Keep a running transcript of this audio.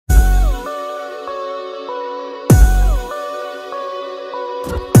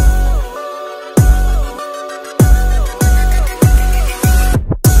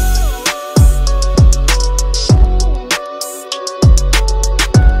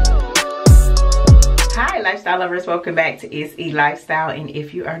Lifestyle lovers, welcome back to ItsELifestyle, and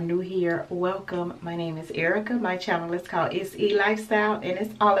if you are new here, welcome. My name is Erica. My channel is called ItsELifestyle, and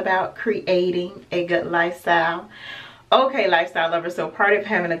it's all about creating a good lifestyle. Okay, lifestyle lovers, so part of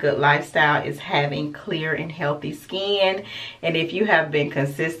having a good lifestyle is having clear and healthy skin. And if you have been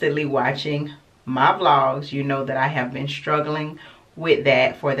consistently watching my vlogs, you know that I have been struggling with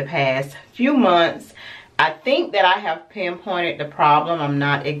that for the past few months. I think that I have pinpointed the problem. I'm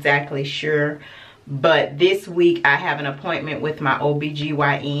not exactly sure. But this week I have an appointment with my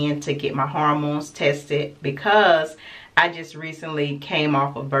OBGYN to get my hormones tested, because I just recently came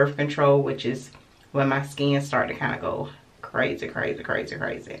off of birth control, which is when my skin started to kind of go crazy.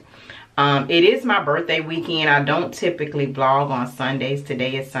 It is my birthday weekend. I don't typically vlog on Sundays.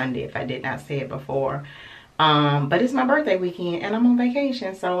 Today is Sunday, if I did not say it before. But it's my birthday weekend and I'm on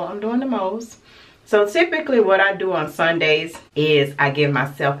vacation, so I'm doing the most. So typically what I do on Sundays is I give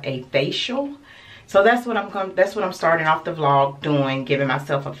myself a facial. So that's what I'm starting off the vlog doing, giving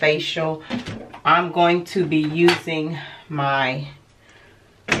myself a facial. I'm going to be using my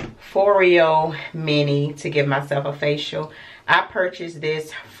Foreo Mini to give myself a facial. I purchased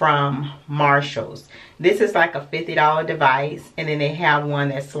this from Marshall's. This is like a $50 device, and then they have one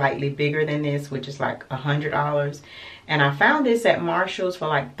that's slightly bigger than this, which is like $100. And I found this at Marshall's for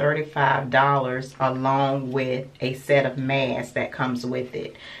like $35 along with a set of masks that comes with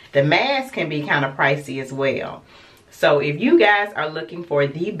it. The mask can be kind of pricey as well. So if you guys are looking for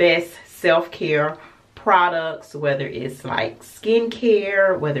the best self-care products, whether it's like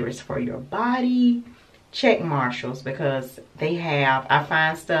skincare, whether it's for your body, check Marshall's, because they have, I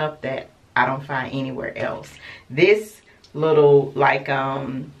find stuff that I don't find anywhere else. This little like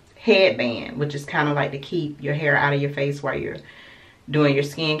headband, which is kind of like to keep your hair out of your face while you're doing your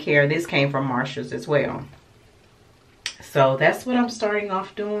skincare, this came from Marshall's as well. So that's what I'm starting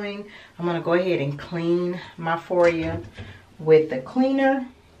off doing. I'm going to go ahead and clean my Foreo with the cleaner.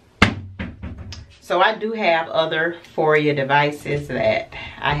 So I do have other Foreo devices that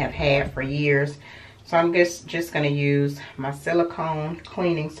I have had for years. So I'm just going to use my silicone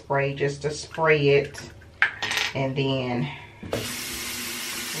cleaning spray just to spray it and then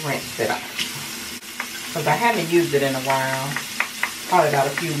rinse it off. Because I haven't used it in a while. Probably about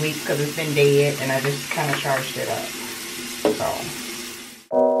a few weeks, because it's been dead and I just kind of charged it up. So.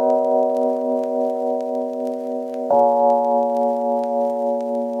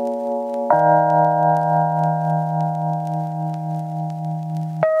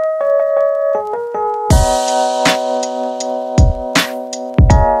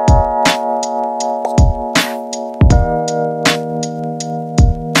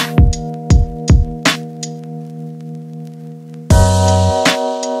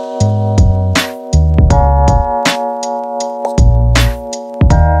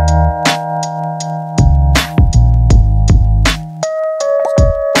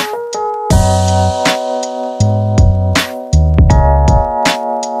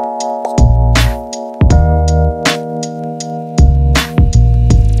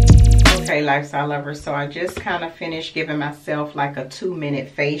 Lifestyle lovers, so I just kind of finished giving myself like a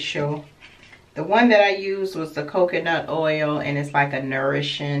 2-minute facial. The one that I used was the coconut oil, and it's like a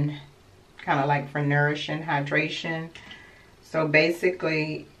nourishing, kind of like for nourishing hydration. So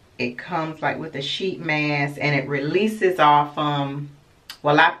basically it comes like with a sheet mask, and it releases off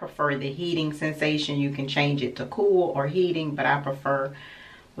well, I prefer the heating sensation. You can change it to cool or heating, but I prefer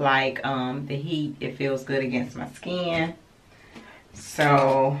like the heat. It feels good against my skin.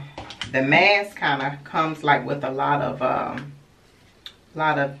 So the mask kind of comes like with a lot of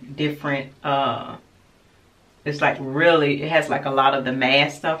different it's like really, it has like a lot of the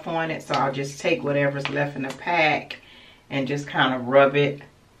mask stuff on it. So I'll just take whatever's left in the pack and just kind of rub it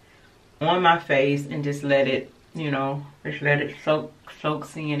on my face and just let it, you know, just let it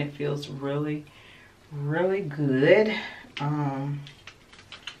soaks in. It feels really good.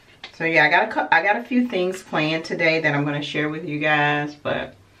 So yeah, I got a few things planned today that I'm going to share with you guys,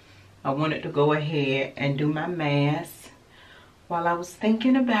 but I wanted to go ahead and do my mask while I was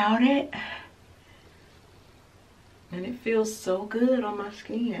thinking about it. And it feels so good on my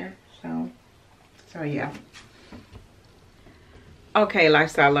skin. So yeah. Okay,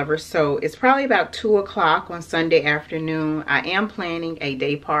 lifestyle lovers, so it's probably about 2 o'clock on Sunday afternoon. I am planning a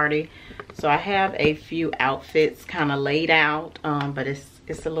day party. So I have a few outfits kind of laid out, but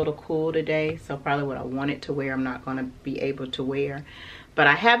it's a little cool today. So probably what I wanted to wear, I'm not going to be able to wear. But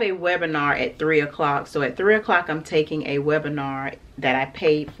I have a webinar at 3 o'clock. So at 3 o'clock, I'm taking a webinar that I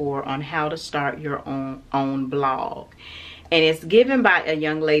paid for on how to start your own blog. And it's given by a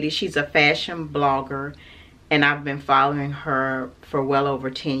young lady. She's a fashion blogger. And I've been following her for well over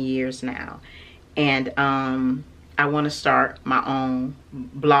 10 years now. And I want to start my own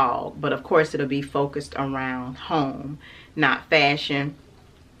blog. But of course, it'll be focused around home, not fashion.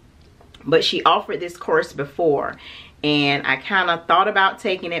 But she offered this course before. And I kind of thought about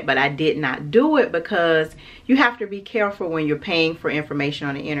taking it, but I did not do it because you have to be careful when you're paying for information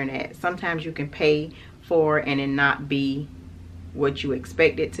on the internet. Sometimes you can pay for it and it not be what you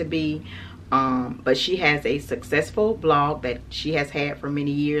expect it to be. But she has a successful blog that she has had for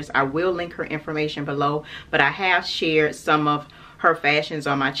many years. I will link her information below, but I have shared some of her fashions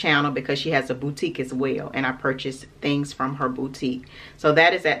on my channel because she has a boutique as well, and I purchased things from her boutique. So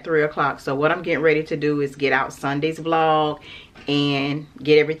that is at 3 o'clock. So what I'm getting ready to do is get out Sunday's vlog and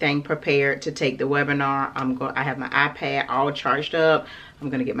get everything prepared to take the webinar. I have my iPad all charged up. I'm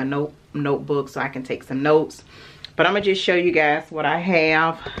gonna get my notebook so I can take some notes. But I'm gonna just show you guys what I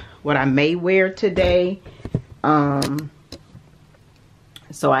have, what I may wear today. So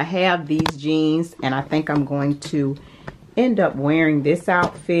I have these jeans, and I think I'm going to end up wearing this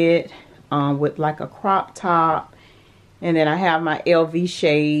outfit with like a crop top. And then I have my LV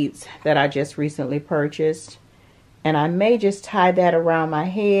shades that I just recently purchased. And I may just tie that around my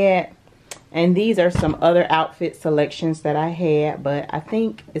head. And these are some other outfit selections that I had, but I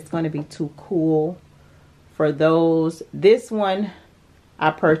think it's going to be too cool for those. This one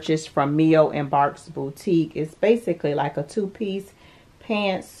I purchased from Mio and Bark's boutique. It's basically like a two-piece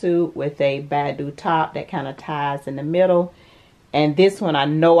pantsuit with a Badu top that kind of ties in the middle. And this one, I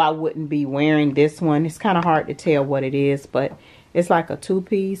know I wouldn't be wearing this one. It's kind of hard to tell what it is, but it's like a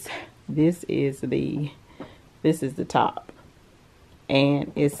two-piece. This is the top,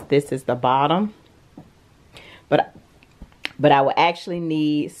 and this is the bottom. But I will actually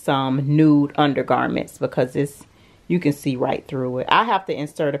need some nude undergarments because you can see right through it. I have to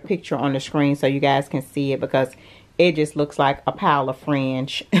insert a picture on the screen so you guys can see it because it just looks like a pile of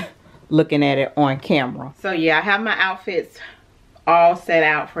fringe looking at it on camera. So yeah, I have my outfits all set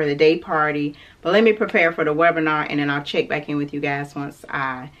out for the day party. But let me prepare for the webinar, and then I'll check back in with you guys once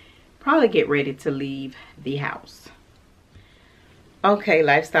I probably get ready to leave the house. Okay,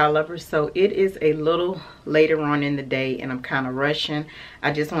 lifestyle lovers, so it is a little later on in the day and I'm kind of rushing.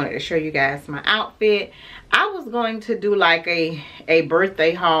 I just wanted to show you guys my outfit. I was going to do like a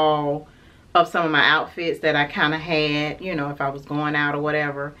birthday haul of some of my outfits that I kind of had, you know, if I was going out or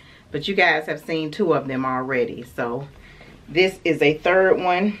whatever. But you guys have seen two of them already. So this is a third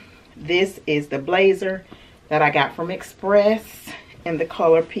one. This is the blazer that I got from Express in the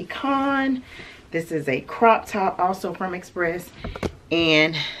color pecan. This is a crop top also from Express.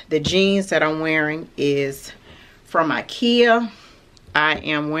 And the jeans that I'm wearing is from IKEA. I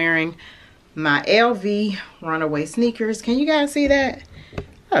am wearing my LV runaway sneakers. Can you guys see that?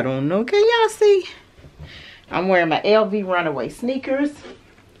 I don't know. Can y'all see? I'm wearing my LV runaway sneakers.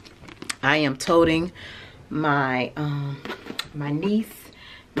 I am toting my my niece,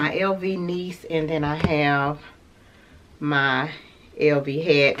 my LV niece, and then I have my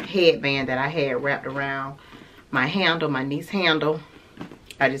LV headband that I had wrapped around my handle, my niece handle.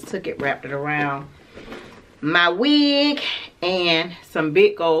 I just took it, wrapped it around my wig, and some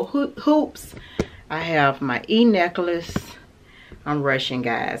big gold hoops. I have my necklace. I'm rushing,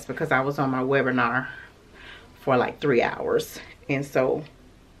 guys, because I was on my webinar for like 3 hours. And so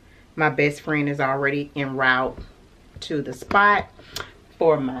my best friend is already en route to the spot.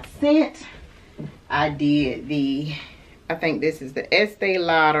 For my scent, I did I think this is the Estee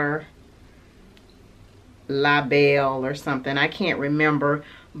Lauder La Belle or something. I can't remember.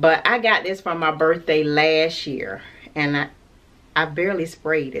 But I got this for my birthday last year. And I barely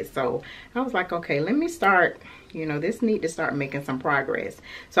sprayed it. So I was like, okay, let me start. You know, this need to start making some progress.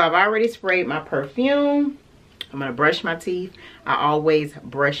 So I've already sprayed my perfume. I'm going to brush my teeth. I always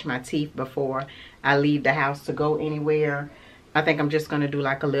brush my teeth before I leave the house to go anywhere. I think I'm just going to do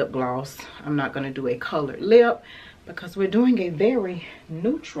like a lip gloss. I'm not going to do a colored lip because we're doing a very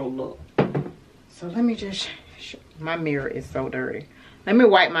neutral look. So let me just, my mirror is so dirty. Let me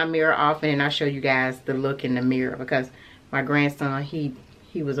wipe my mirror off and then I'll show you guys the look in the mirror because my grandson, he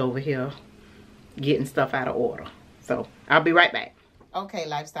was over here getting stuff out of order. So I'll be right back. Okay,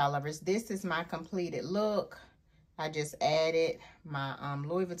 lifestyle lovers, this is my completed look. I just added my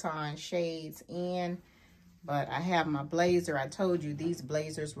Louis Vuitton shades in, but I have my blazer. I told you these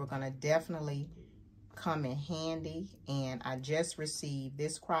blazers were gonna definitely come in handy, and I just received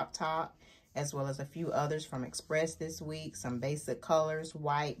this crop top as well as a few others from Express this week. Some basic colors,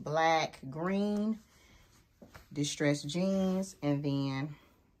 white, black, green, distressed jeans, and then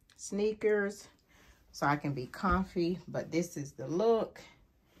sneakers so I can be comfy. But this is the look,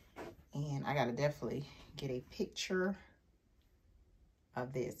 and I gotta definitely get a picture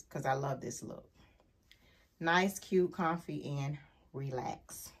of this because I love this look. Nice, cute, comfy, and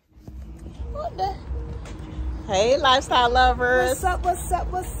relax. What the? Hey, lifestyle lovers. What's up, what's up,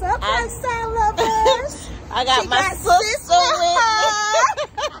 what's up, lifestyle lovers? I got my sister with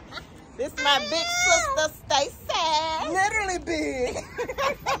me. This is my big sister, Stacey. Literally big.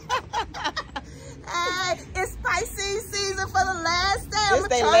 It's Pisces season for the last day. This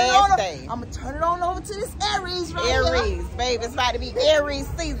their last day. I'm going to turn it on over to this Aries right Aries, babe. It's about to be Aries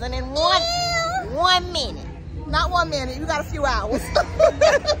season in 1 minute. Not 1 minute. You got a few hours.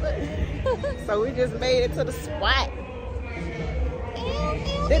 So we just made it to the spot.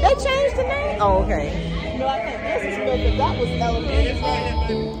 Did they change the name? Oh, okay. No, I think this is because that was elevated.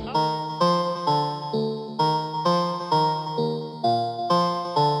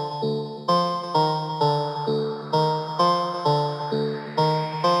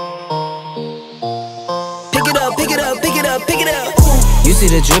 You see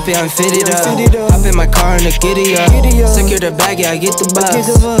the drippy, I'm fitted up. Hop in my car and the giddy up. Secure the bag, yeah, I get the bus.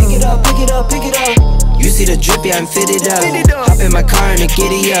 Pick it up, pick it up, pick it up. You see the drippy, I'm fitted up. Hop in my car and the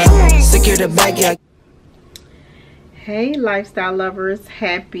giddy up. Secure the bag, yeah. Hey, lifestyle lovers,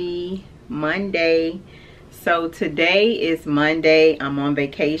 happy Monday. So today is Monday. I'm on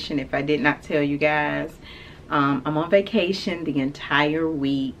vacation. If I did not tell you guys, I'm on vacation the entire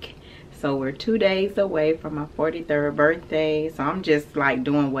week. So we're 2 days away from my 43rd birthday. So I'm just like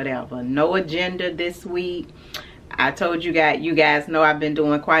doing whatever. No agenda this week. I told you guys know I've been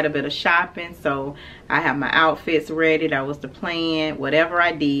doing quite a bit of shopping. So I have my outfits ready. That was the plan. Whatever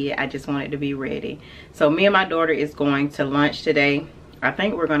I did, I just wanted to be ready. So me and my daughter is going to lunch today. I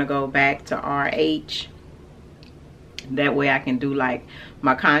think we're going to go back to RH. That way I can do like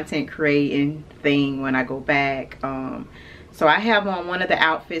my content creating thing when I go back. So I have on one of the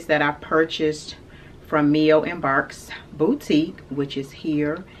outfits that I purchased from Mio and Barks Boutique, which is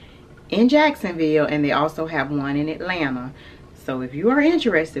here in Jacksonville, and they also have one in Atlanta. So if you are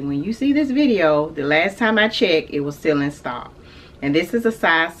interested, when you see this video, the last time I checked, it was still in stock. And this is a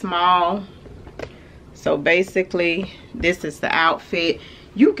size small. So basically, this is the outfit.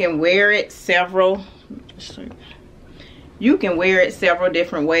 You can wear it several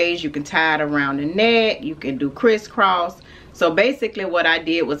different ways. You can tie it around the neck. You can do crisscross. So basically what I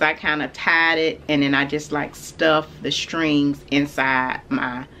did was I kind of tied it, and then I just like stuffed the strings inside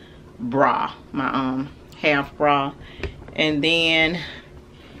my bra, my half bra. And then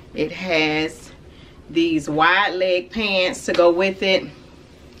it has these wide leg pants to go with it,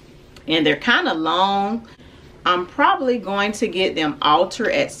 and they're kind of long. I'm probably going to get them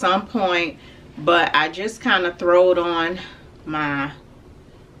altered at some point, but I just kind of throwed on my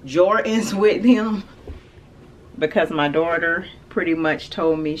Jordans with them because my daughter pretty much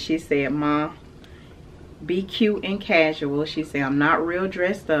told me, she said, Mom, be cute and casual. She said, I'm not real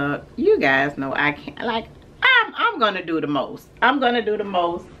dressed up. You guys know I can't, like, I'm gonna do the most. I'm gonna do the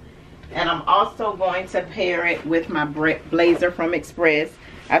most. And I'm also going to pair it with my blazer from Express.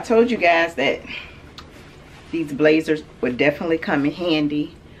 I told you guys that these blazers would definitely come in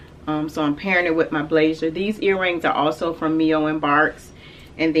handy. So I'm pairing it with my blazer. These earrings are also from Mio and Barks.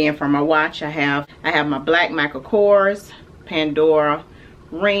 And then for my watch, I have my black Michael Kors Pandora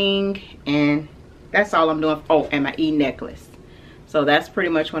ring, and that's all I'm doing. Oh, and my necklace. So that's pretty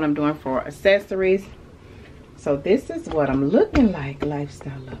much what I'm doing for accessories. So this is what I'm looking like,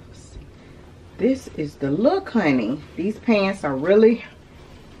 lifestyle lovers. This is the look, honey. These pants are really,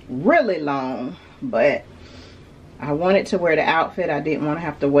 really long, but I wanted to wear the outfit. I didn't want to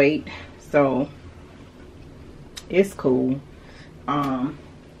have to wait, so it's cool.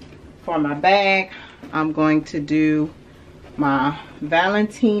 For my bag, I'm going to do my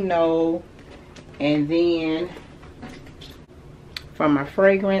Valentino, and then for my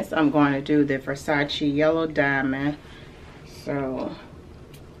fragrance, I'm going to do the Versace Yellow Diamond. So,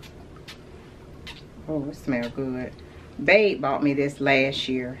 oh, it smells good. Babe bought me this last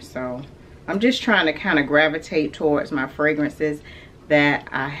year, so I'm just trying to kind of gravitate towards my fragrances that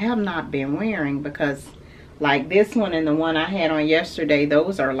I have not been wearing, because like this one and the one I had on yesterday,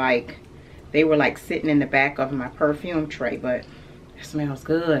 those are like, they were like sitting in the back of my perfume tray, but it smells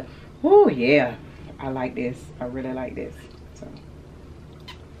good. Oh yeah, I like this. I really like this. So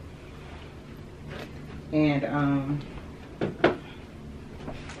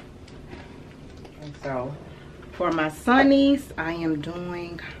For my sunnies, I am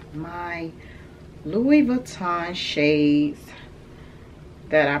doing my Louis Vuitton shades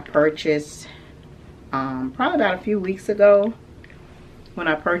that I purchased probably about a few weeks ago when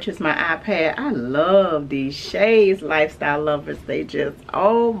I purchased my iPad. I love these shades, lifestyle lovers. They just,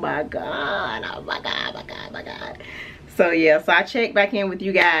 oh my god, oh my god, my god, my god. So yeah, so I check back in with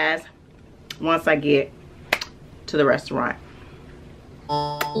you guys once I get to the restaurant.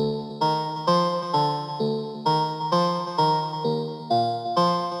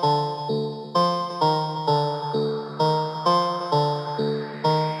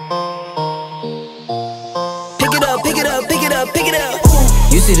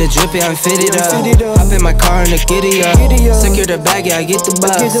 You see the drippy, I'm fitted up. Hop in my car and the giddy up. Secure the bag, yeah, I get the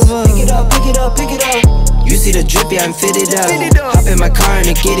bus. Pick it up, pick it up, pick it up. You see the drippy, I'm fitted up. Hop in my car and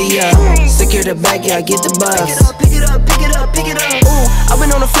the giddy up. Secure the bag, yeah, I get the bus. Pick it up, pick it up, pick it up. Ooh, I've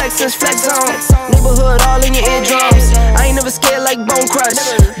been on the flex since flex zone. Neighborhood all in your eardrums. I ain't never scared like Bone Crush.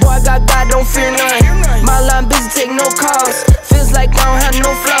 Boy, I got God, don't fear none. My line busy, take no calls. Feels like I don't have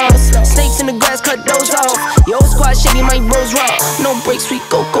no flaws. Snakes in the grass, cut those off. Yo, squad shady, my bros raw. No breaks, we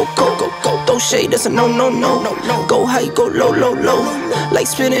go, go, go, go, go. Throw shade, that's a no, no, no, no, no. Go high, go low, low, low. Like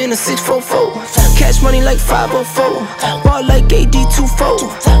spinning in a 644. Cash money like 504. Ball like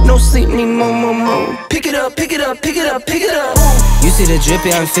AD24. No sleep, need more, more, more. Pick it up, pick it up, pick it up, pick it up. You see the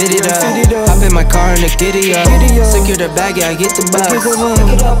drippy, I'm fitted up. Hop in my car and the giddy up. Secure the bag, yeah, I get the bus. Pick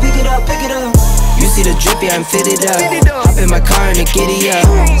it up, pick it up, pick it up. You see the drippy, I'm fitted up. Hop in my car and the giddy up.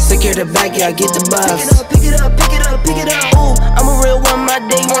 Secure the bag, yeah, I get the bus. Pick it up, pick it up, pick it up. Ooh, I'm a real one, my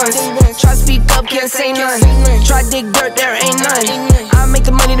day ones. Try speak up, can't say none. Try dig dirt, there ain't none. I make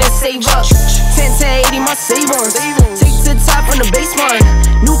the money that save up. 10 to 80, my savings. Take to the top on the basement.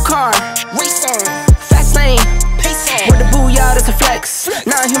 New car, race on. Fast lane, pace on. With the booyah, that's a flex.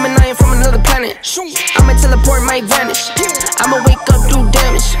 Not a human, I ain't from another planet. I'ma teleport, might vanish. I'ma wake up, do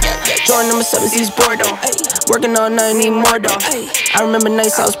damage. Drawing number 7, East Bordeaux. Working all night, need more though. I remember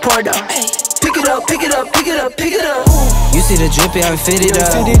nights I was poor though. Pick it up, pick it up, pick it up, pick it up. You see the drippy, I'm fitted up.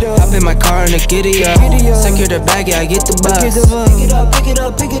 Hop in my car and the giddy up. Secure the bag, yeah, I get the bus. Pick it up, pick it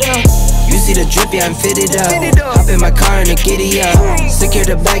up, pick it up. You see the drippy, I'm fitted up. Hop in my car and the giddy up. Secure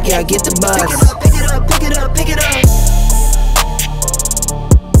the bag, yeah, I get the bus. Pick it up, pick it up, pick it up, pick it up.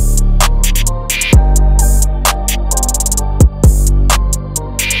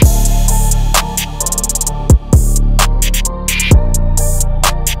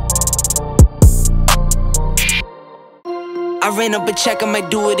 I ran up a check, I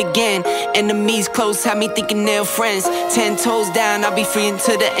might do it again. Enemies close, had me thinking they're friends. 10 toes down, I'll be free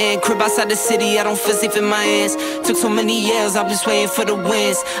until the end. Crib outside the city, I don't feel safe in my hands. Took so many years, I'm just waiting for the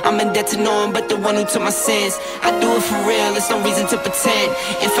wins. I'm in debt to no one but the one who took my sins. I do it for real, there's no reason to pretend.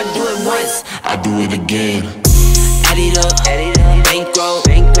 If I do it once, I do it again. Add it up, bankroll,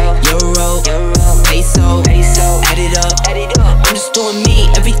 euro, peso, add it up. I'm just doing me,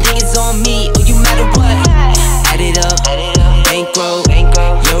 everything is on me. Oh, you matter what? Add it up, bankroll,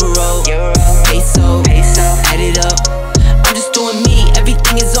 euro, peso, add it up. I'm just doing me,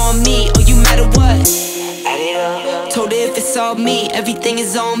 everything is on me. Oh, you matter what? Add it up. Told her if it's all me, everything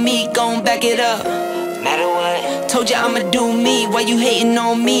is on me. Gon' back it up. Matter what? Told you I'ma do me. Why you hating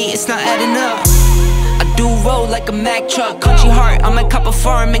on me? It's not adding up. I do roll like a Mack truck. Country heart, I might cop a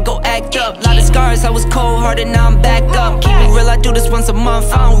farm and go act up. Lot of scars, I was cold-hearted, now I'm back up. Keep it real, I do this once a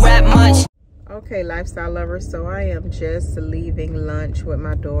month, I don't rap much. Okay, lifestyle lovers, so I am just leaving lunch with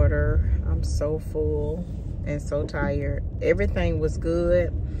my daughter. I'm so full and so tired. Everything was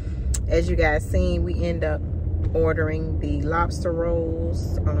good. As you guys seen, we end up ordering the lobster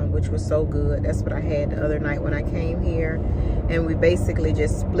rolls, which was so good. That's what I had the other night when I came here. And we basically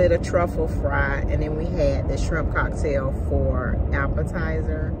just split a truffle fry, and then we had the shrimp cocktail for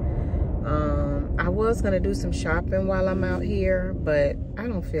appetizer. I was gonna do some shopping while I'm out here, but I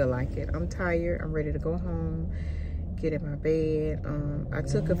don't feel like it. I'm tired. I'm ready to go home, get in my bed. I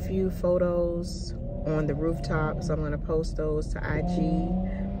took a few photos on the rooftop, so I'm gonna post those to IG.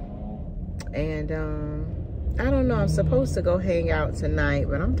 And I don't know, I'm supposed to go hang out tonight,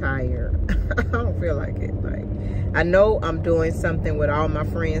 but I'm tired. I don't feel like it. Like, I know I'm doing something with all my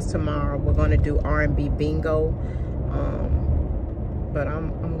friends tomorrow. We're gonna do R&B bingo. But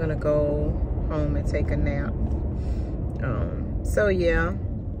I'm gonna go home and take a nap. So yeah,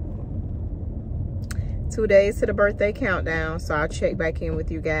 2 days to the birthday countdown, so I'll check back in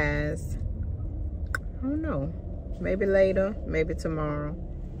with you guys. I don't know, maybe later, maybe tomorrow.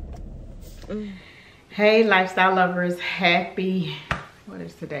 Hey lifestyle lovers, happy, what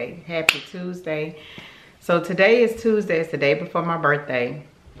is today? Happy Tuesday. So today is Tuesday, it's the day before my birthday.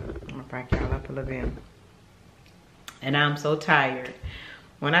 I'm gonna back y'all up a little bit. And I'm so tired.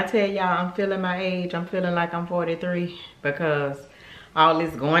 When I tell y'all I'm feeling my age, I'm feeling like I'm 43 because all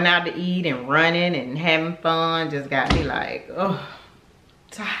this going out to eat and running and having fun just got me like, oh,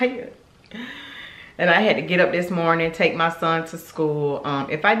 tired. And I had to get up this morning, take my son to school.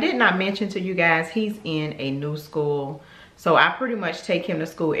 If I did not mention to you guys, he's in a new school. So I pretty much take him to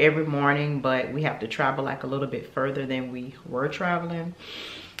school every morning, but we have to travel like a little bit further than we were traveling.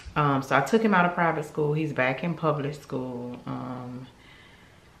 So I took him out of private school. He's back in public school.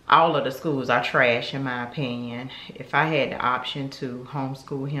 All of the schools are trash in my opinion. If I had the option to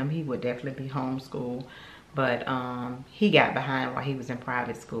homeschool him, he would definitely be homeschooled. But he got behind while he was in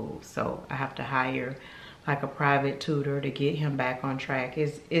private school. So I have to hire like a private tutor to get him back on track.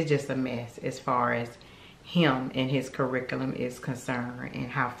 It's just a mess as far as him and his curriculum is concerned and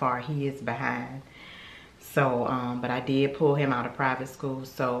how far he is behind. So, but I did pull him out of private school.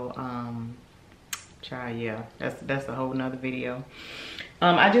 So, child, yeah, that's a whole nother video.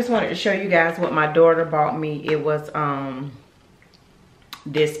 I just wanted to show you guys what my daughter bought me. It was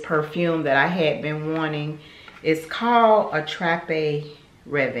this perfume that I had been wanting. It's called Attrape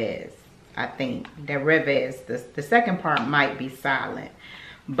Revers, I think. That Revers, the second part might be silent.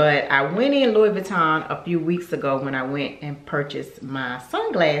 But I went in Louis Vuitton a few weeks ago when I went and purchased my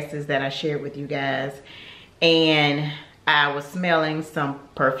sunglasses that I shared with you guys. And I was smelling some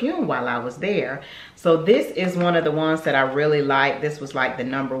perfume while I was there. So this is one of the ones that I really like. This was like the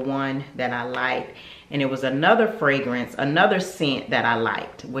 #1 that I liked. And it was another fragrance, another scent that I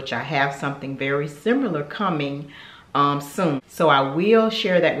liked, which I have something very similar coming soon. So I will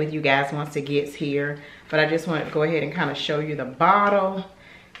share that with you guys once it gets here. But I just wanted to go ahead and kind of show you the bottle.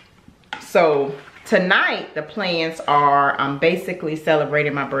 So tonight the plans are I'm basically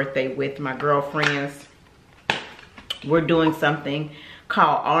celebrating my birthday with my girlfriends. We're doing something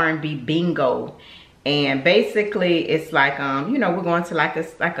called R&B bingo. And basically it's like, you know, we're going to like a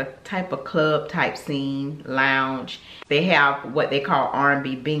type of club type scene, lounge. They have what they call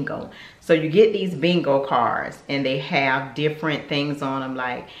R&B bingo. So you get these bingo cards and they have different things on them.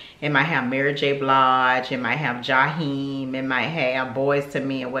 Like it might have Mary J. Blige, it might have Jaheim, it might have Boys to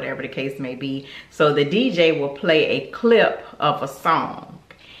Men, whatever the case may be. So the DJ will play a clip of a song.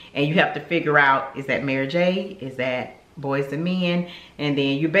 And you have to figure out, is that Mary J? Is that Boys to Men? And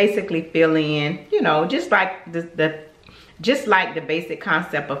then you basically fill in, you know, just like the basic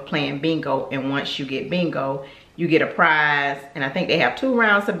concept of playing bingo. And once you get bingo, you get a prize. And I think they have 2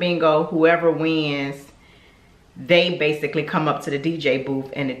 rounds of bingo. Whoever wins, they basically come up to the DJ booth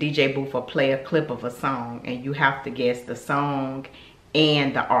and the DJ booth will play a clip of a song. And you have to guess the song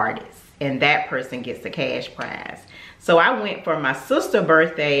and the artist. And that person gets the cash prize. So I went for my sister's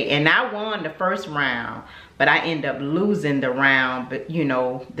birthday and I won the first round, but I end up losing the round, but you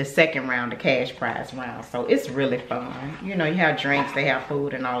know, the second round, the cash prize round. So it's really fun. You know, you have drinks, they have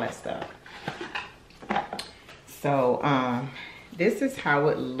food and all that stuff. So this is how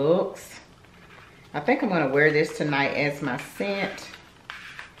it looks. I think I'm gonna wear this tonight as my scent.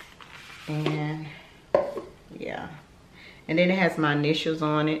 And yeah. And then it has my initials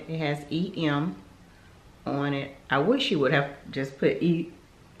on it. It has EM on it. I wish you would have just put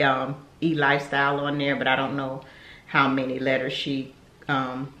ItsELifestyle on there, but I don't know how many letters she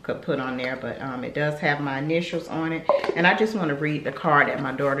could put on there. But it does have my initials on it. And I just want to read the card that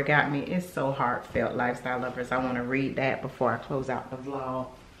my daughter got me. It's so heartfelt, lifestyle lovers. I want to read that before I close out the vlog.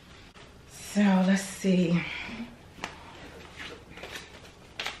 So let's see.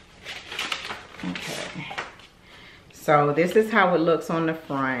 Okay. So this is how it looks on the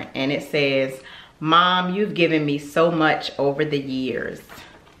front. And it says, Mom, you've given me so much over the years.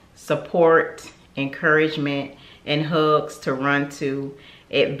 Support, encouragement, and hugs to run to.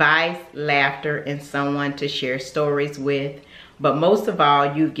 Advice, laughter, and someone to share stories with. But most of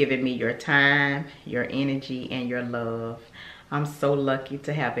all, you've given me your time, your energy, and your love. I'm so lucky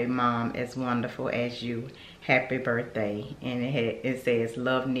to have a mom as wonderful as you. Happy birthday. And it says,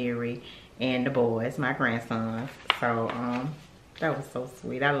 love Neri and the boys, my grandsons. So that was so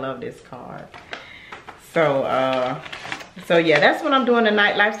sweet. I love this card. So yeah, that's what I'm doing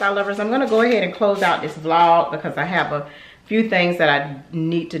tonight, lifestyle lovers. I'm gonna go ahead and close out this vlog because I have a few things that I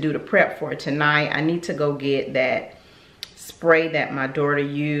need to do to prep for tonight. I need to go get that spray that my daughter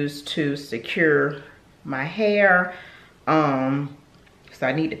used to secure my hair. So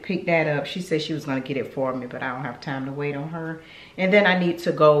I need to pick that up. She said she was gonna get it for me, but I don't have time to wait on her. And then I need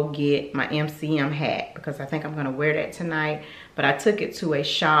to go get my MCM hat because I think I'm gonna wear that tonight. But I took it to a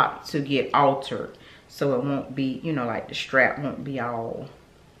shop to get altered, so it won't be, you know, like the strap won't be all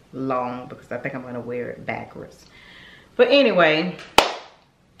long because I think I'm gonna wear it backwards. But anyway,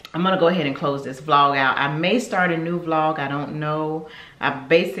 I'm gonna go ahead and close this vlog out. I may start a new vlog, I don't know. I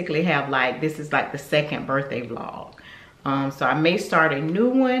basically have like, this is like the second birthday vlog. So I may start a new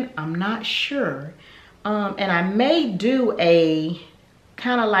one, I'm not sure. And I may do a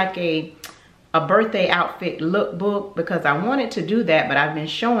kind of like a birthday outfit lookbook, because I wanted to do that, but I've been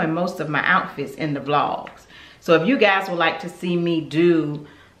showing most of my outfits in the vlogs. So if you guys would like to see me do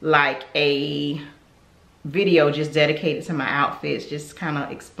like a video just dedicated to my outfits, just kind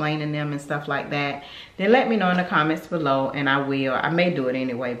of explaining them and stuff like that, then let me know in the comments below and I will. I may do it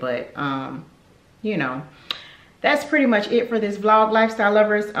anyway, but you know, that's pretty much it for this vlog, lifestyle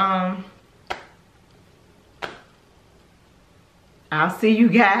lovers. I'll see you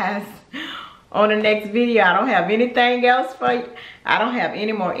guys on the next video. I don't have anything else for you. I don't have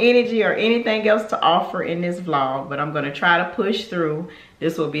any more energy or anything else to offer in this vlog, but I'm going to try to push through.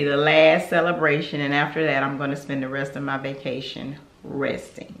 This will be the last celebration, and after that I'm going to spend the rest of my vacation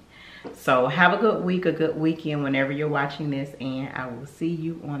resting. So have a good week, a good weekend whenever you're watching this, and I will see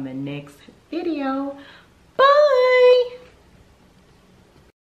you on the next video. Bye.